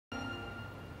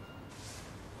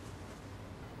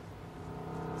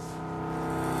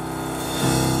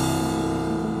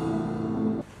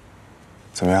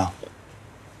怎么样？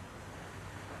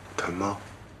疼吗？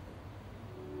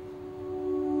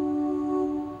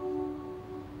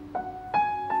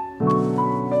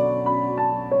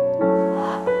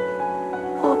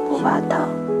我不怕疼，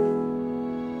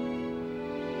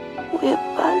我也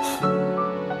不怕死。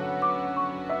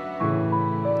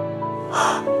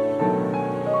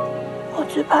我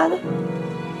最怕的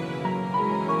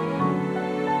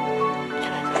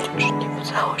就是你不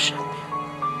在我身边。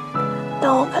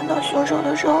当我看到凶手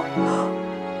的时候，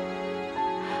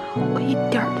我一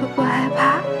点都不害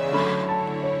怕，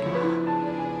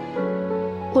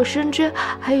我甚至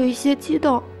还有一些激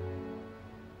动。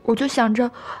我就想着，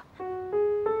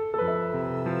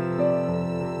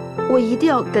我一定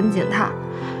要跟紧他，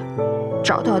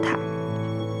找到他，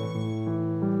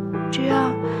这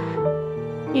样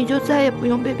你就再也不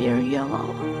用被别人冤枉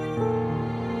了。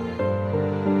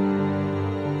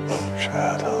傻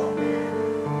丫头，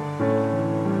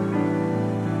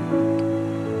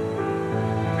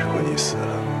如果你死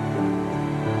了，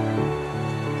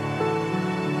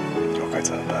我该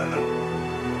怎么办呢？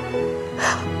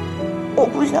我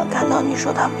不想看到你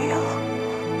受他们冤枉。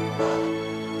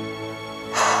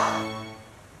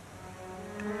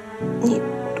你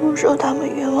多受他们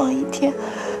冤枉一天，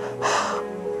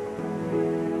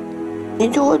你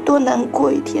就会多难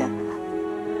过一天。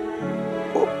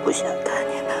我不想看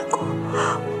你难过，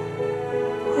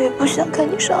我也不想看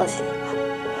你伤心。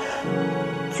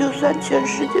就算全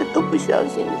世界都不相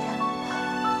信你，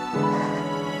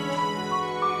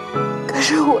可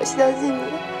是我相信你。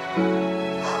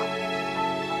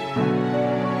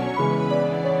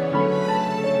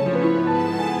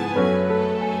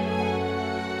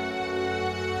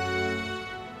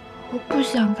我不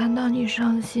想看到你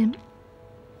伤心。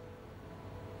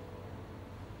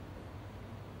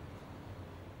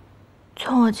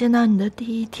从我见到你的第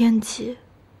一天起，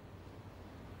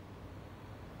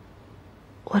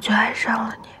我就爱上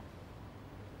了你。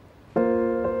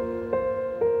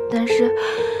但是，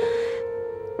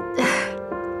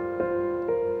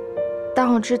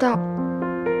当我知道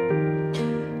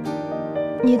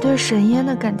你对沈烟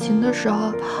的感情的时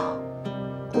候，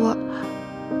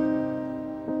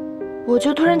我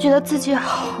就突然觉得自己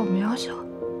好渺小，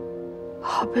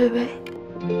好卑微。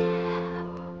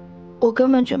我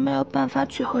根本就没有办法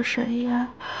去和沈烟，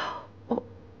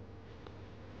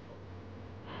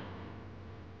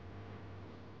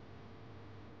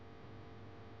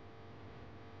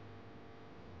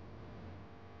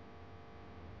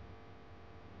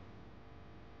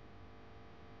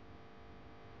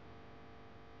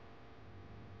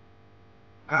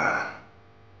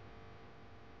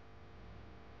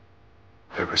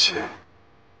对不起，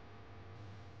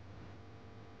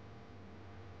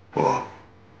我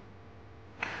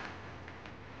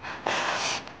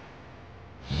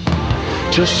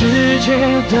这世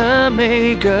界的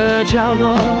每个角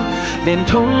落，连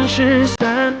同失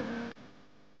散。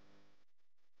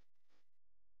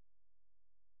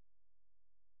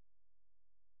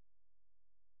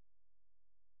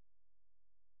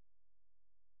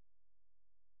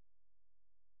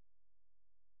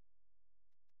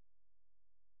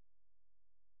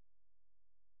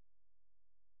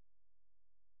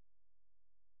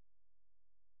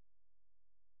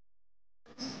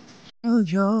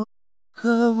有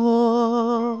和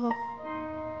我。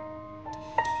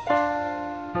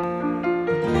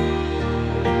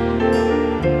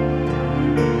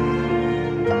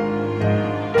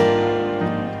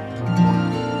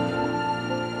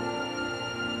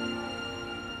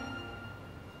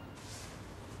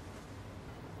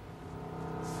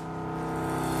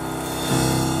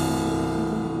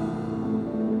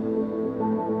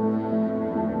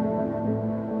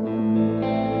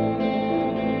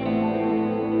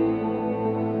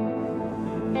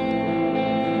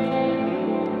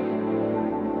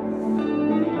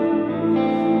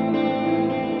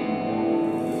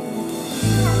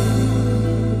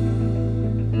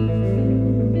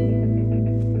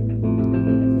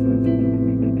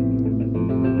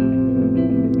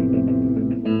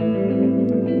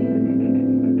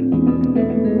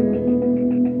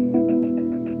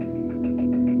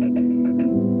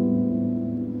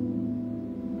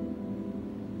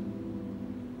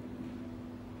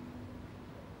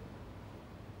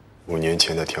5年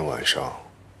前那天晚上，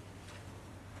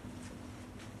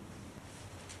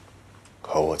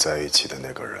和我在一起的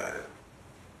那个人，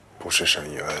不是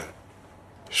沈一恩，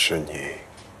是你，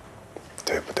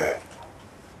对不对？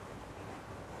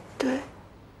对。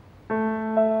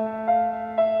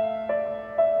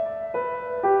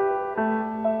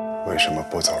为什么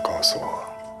不早告诉我？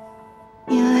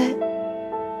因为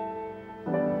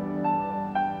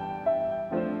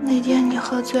那天你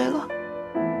喝醉了。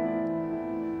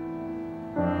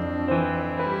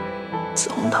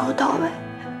头到尾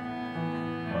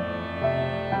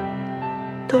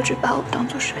都只把我当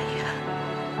作沈一恩。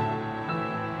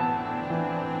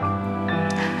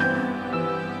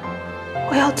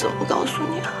我要怎么告诉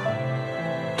你啊？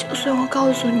就算我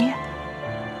告诉你，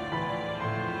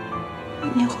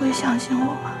你会相信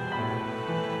我吗？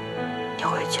你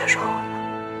会接受我？